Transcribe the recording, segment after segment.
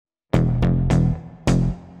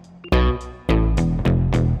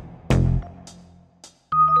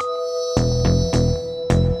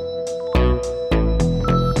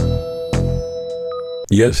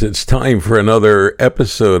Yes, it's time for another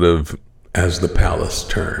episode of As the Palace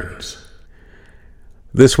Turns.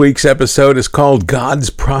 This week's episode is called God's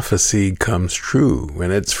Prophecy Comes True,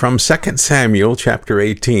 and it's from 2 Samuel chapter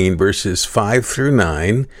 18, verses 5 through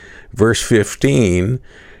 9, verse 15,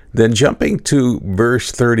 then jumping to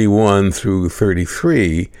verse 31 through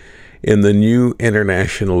 33 in the New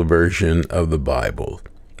International Version of the Bible.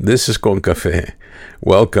 This is Con Café.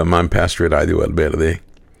 Welcome, I'm Pastor Eladio Valverde.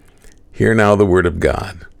 Hear now the word of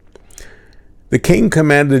God. The king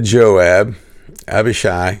commanded Joab,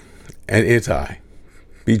 Abishai, and Ittai,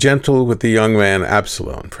 "Be gentle with the young man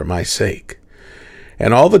Absalom for my sake."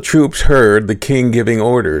 And all the troops heard the king giving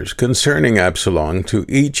orders concerning Absalom to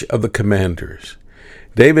each of the commanders.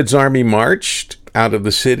 David's army marched out of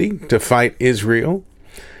the city to fight Israel,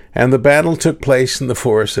 and the battle took place in the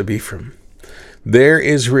forest of Ephraim. There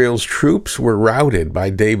Israel's troops were routed by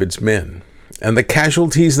David's men, and the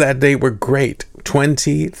casualties that day were great,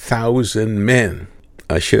 20,000 men.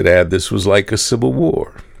 I should add this was like a civil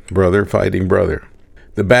war, brother fighting brother.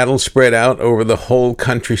 The battle spread out over the whole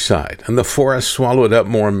countryside, and the forest swallowed up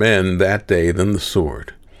more men that day than the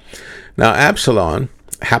sword. Now Absalom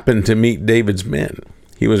happened to meet David's men.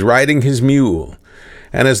 He was riding his mule,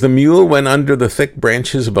 and as the mule went under the thick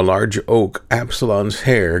branches of a large oak, Absalom's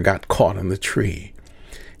hair got caught in the tree.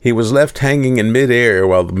 He was left hanging in midair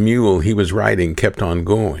while the mule he was riding kept on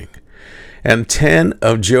going. And 10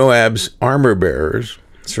 of Joab's armor-bearers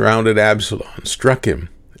surrounded Absalom, struck him,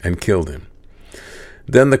 and killed him.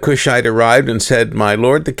 Then the Cushite arrived and said, "My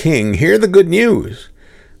lord the king, hear the good news.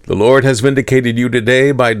 The Lord has vindicated you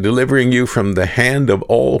today by delivering you from the hand of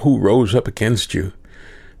all who rose up against you."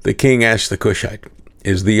 The king asked the Cushite,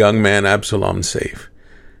 "Is the young man Absalom safe?"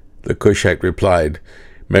 The Cushite replied,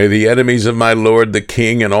 "May the enemies of my lord the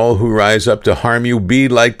king and all who rise up to harm you be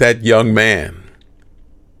like that young man."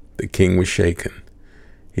 The king was shaken.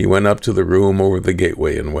 He went up to the room over the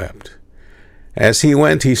gateway and wept. As he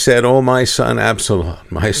went, he said, "Oh, my son Absalom,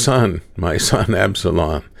 my son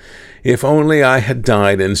Absalom, if only I had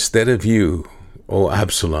died instead of you, O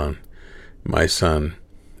Absalom, my son,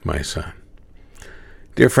 my son."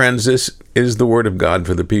 Dear friends, this is the word of God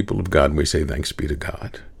for the people of God. We say thanks be to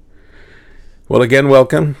God. Well, again,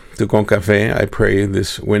 welcome to Con Café. I pray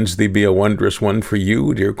this Wednesday be a wondrous one for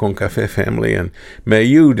you, dear Con Café family, and may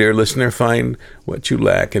you, dear listener, find what you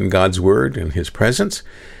lack in God's Word and His presence,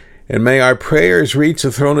 and may our prayers reach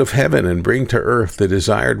the throne of heaven and bring to earth the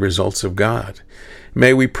desired results of God.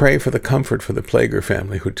 May we pray for the comfort for the Plager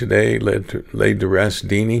family, who today laid to rest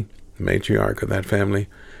Deanie, the matriarch of that family,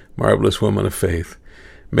 marvelous woman of faith.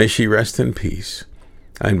 May she rest in peace.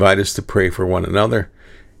 I invite us to pray for one another,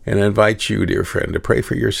 and I invite you, dear friend, to pray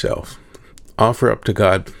for yourself. Offer up to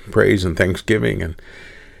God praise and thanksgiving, and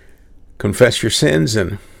confess your sins,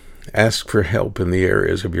 and ask for help in the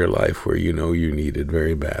areas of your life where you know you need it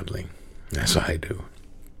very badly, as I do.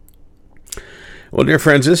 Well, dear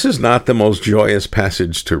friends, this is not the most joyous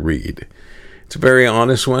passage to read. It's a very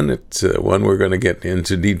honest one. It's one we're going to get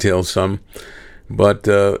into detail some, but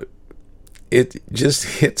it just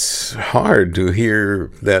hits hard to hear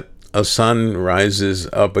that a son rises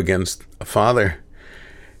up against a father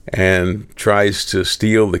and tries to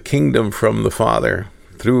steal the kingdom from the father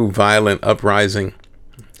through violent uprising,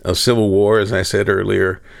 a civil war, as I said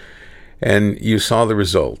earlier, and you saw the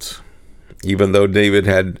results. Even though David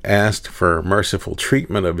had asked for merciful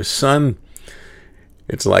treatment of his son,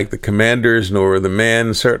 it's like the commanders nor the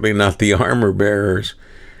men, certainly not the armor bearers,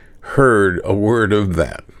 heard a word of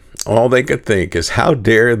that. All they could think is, how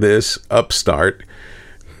dare this upstart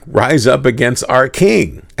rise up against our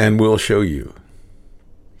king, and we'll show you.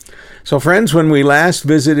 So friends, when we last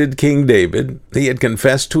visited King David, he had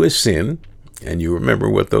confessed to his sin, and you remember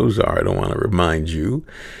what those are, I don't want to remind you,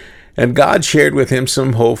 and God shared with him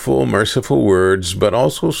some hopeful, merciful words, but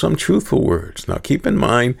also some truthful words. Now keep in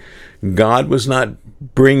mind, God was not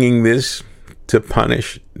bringing this to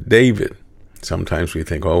punish David. Sometimes we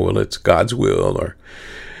think, oh, well, it's God's will, or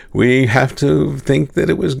we have to think that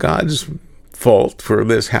it was God's fault for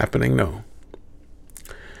this happening. No.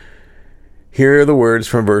 Here are the words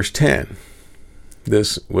from verse 10.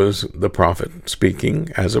 This was the prophet speaking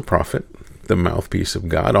as a prophet, the mouthpiece of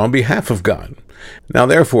God, on behalf of God. "Now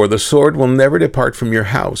therefore the sword will never depart from your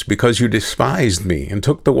house, because you despised me and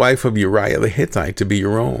took the wife of Uriah the Hittite to be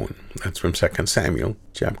your own." That's from 2 Samuel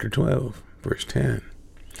chapter 12, verse 10.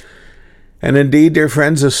 And indeed, dear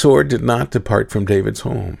friends, the sword did not depart from David's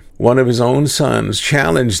home. One of his own sons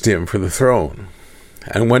challenged him for the throne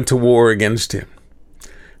and went to war against him.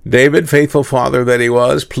 David, faithful father that he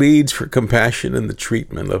was, pleads for compassion in the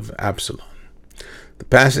treatment of Absalom. The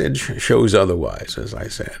passage shows otherwise, as I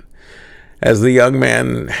said. As the young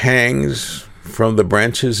man hangs from the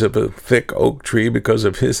branches of a thick oak tree because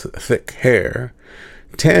of his thick hair,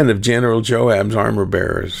 10 of General Joab's armor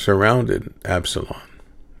bearers surrounded Absalom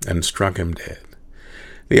and struck him dead.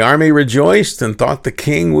 The army rejoiced and thought the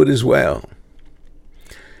king would as well.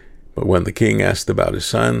 But when the king asked about his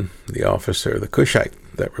son, the officer, the Cushite,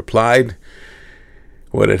 that replied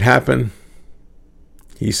what had happened,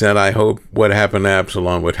 he said, I hope what happened to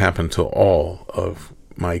Absalom would happen to all of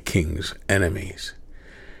my king's enemies.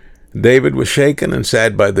 David was shaken and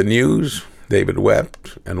sad by the news. David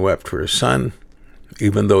wept and wept for his son,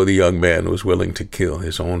 even though the young man was willing to kill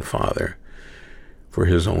his own father for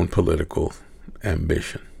his own political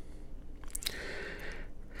ambition.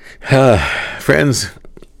 Friends,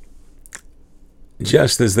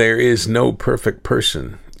 just as there is no perfect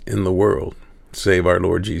person in the world, save our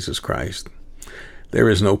Lord Jesus Christ, there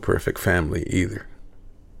is no perfect family either.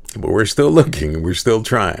 But we're still looking, we're still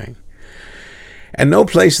trying. And no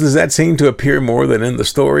place does that seem to appear more than in the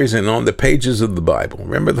stories and on the pages of the Bible.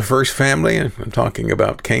 Remember the first family? I'm talking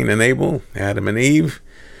about Cain and Abel, Adam and Eve.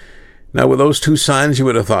 Now, with those two sons, you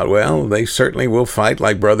would have thought, well, they certainly will fight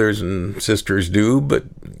like brothers and sisters do, but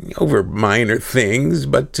over minor things.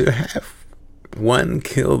 But to have one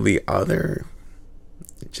kill the other,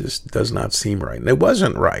 it just does not seem right. And it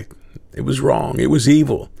wasn't right. It was wrong. It was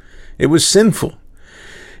evil. It was sinful.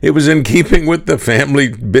 It was in keeping with the family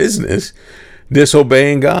business,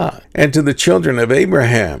 disobeying God. And to the children of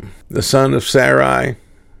Abraham, the son of Sarai,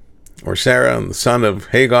 or Sarah, and the son of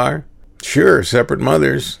Hagar, sure, separate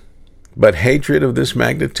mothers, but hatred of this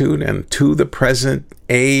magnitude, and to the present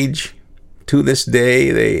age, to this day,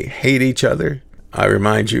 they hate each other. I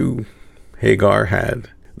remind you, Hagar had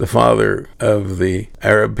the father of the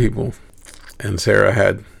Arab people, and Sarah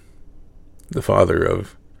had the father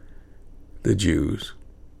of the Jews.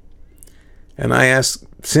 And I ask,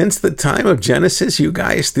 since the time of Genesis, you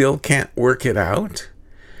guys still can't work it out?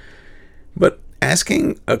 But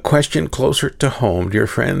asking a question closer to home, dear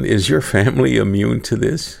friend, is your family immune to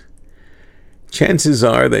this? Chances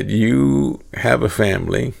are that you have a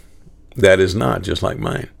family that is not just like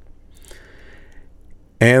mine.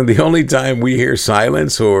 And the only time we hear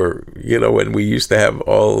silence, or, when we used to have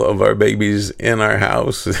all of our babies in our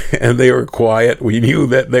house and they were quiet, we knew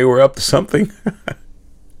that they were up to something.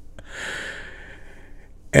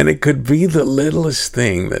 And it could be the littlest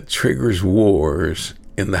thing that triggers wars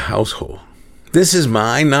in the household. This is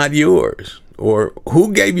mine, not yours. Or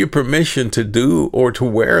who gave you permission to do or to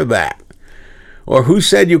wear that? Or who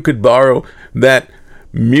said you could borrow that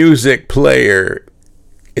music player?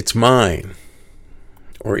 It's mine.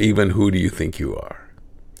 Or even, who do you think you are?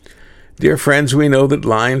 Dear friends, we know that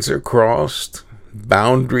lines are crossed,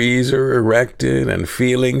 boundaries are erected, and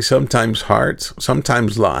feelings, sometimes hearts,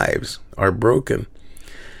 sometimes lives, are broken.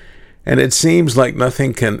 And it seems like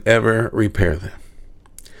nothing can ever repair them.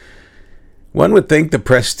 One would think the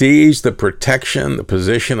prestige, the protection, the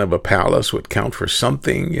position of a palace would count for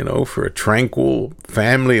something, for a tranquil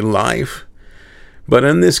family life. But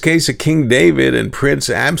in this case of King David and Prince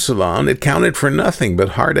Absalom, it counted for nothing but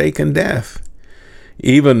heartache and death.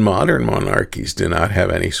 Even modern monarchies do not have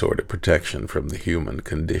any sort of protection from the human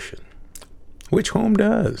condition, which home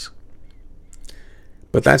does.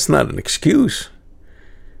 But that's not an excuse.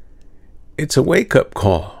 It's a wake-up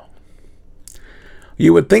call.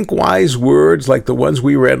 You would think wise words like the ones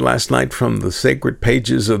we read last night from the sacred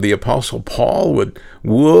pages of the Apostle Paul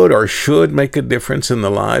would or should make a difference in the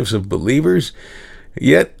lives of believers.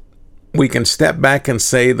 Yet, we can step back and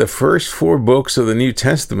say the first 4 books of the New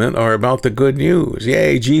Testament are about the good news.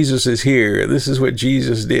 Yay, Jesus is here. This is what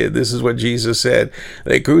Jesus did. This is what Jesus said.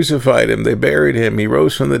 They crucified him. They buried him. He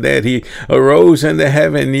rose from the dead. He arose into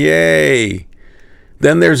heaven. Yay.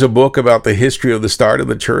 Then there's a book about the history of the start of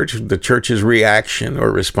the church's reaction or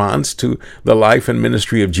response to the life and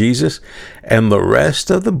ministry of Jesus. And the rest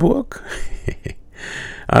of the book,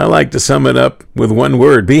 I like to sum it up with one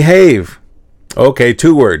word: behave. Okay,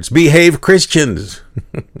 2 words: behave, Christians.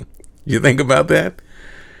 You think about that?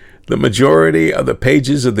 The majority of the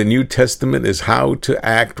pages of the New Testament is how to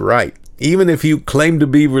act right. Even if you claim to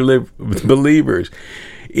be believers,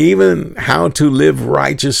 even how to live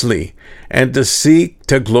righteously and to seek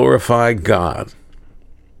to glorify God.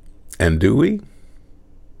 And do we?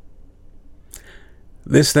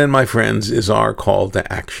 This then, my friends, is our call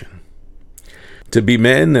to action. To be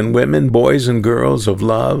men and women, boys and girls of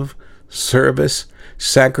love, service,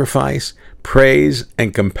 sacrifice, praise,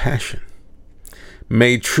 and compassion.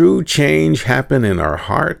 May true change happen in our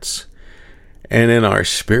hearts and in our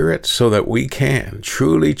spirits so that we can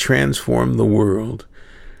truly transform the world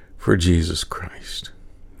for Jesus Christ.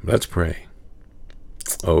 Let's pray.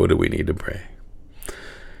 Oh, do we need to pray?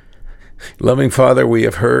 Loving Father, we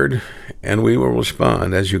have heard, and we will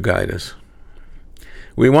respond as you guide us.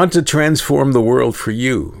 We want to transform the world for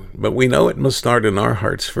you, but we know it must start in our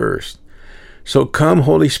hearts first. So come,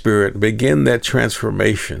 Holy Spirit, begin that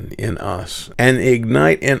transformation in us and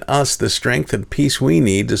ignite in us the strength and peace we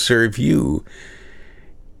need to serve you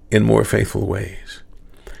in more faithful ways.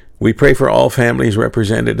 We pray for all families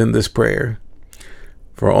represented in this prayer,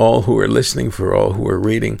 for all who are listening, for all who are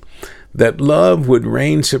reading, that love would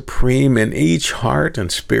reign supreme in each heart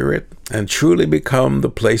and spirit and truly become the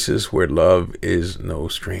places where love is no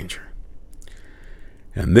stranger.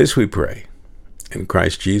 And this we pray in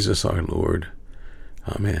Christ Jesus our Lord.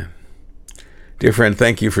 Amen. Dear friend,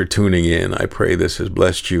 thank you for tuning in. I pray this has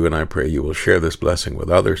blessed you, and I pray you will share this blessing with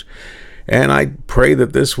others. And I pray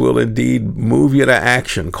that this will indeed move you to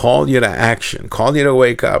action, call you to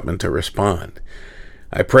wake up and to respond.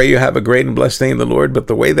 I pray you have a great and blessed day in the Lord, but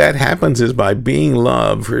the way that happens is by being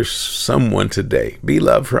love for someone today. Be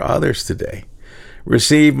love for others today.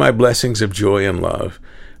 Receive my blessings of joy and love.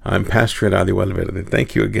 I'm Pastor Adi Valverde.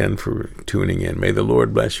 Thank you again for tuning in. May the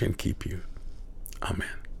Lord bless you and keep you. Amen.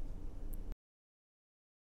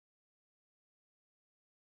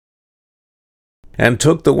 And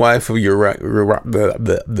took the wife of Uriah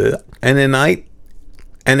and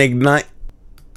ignite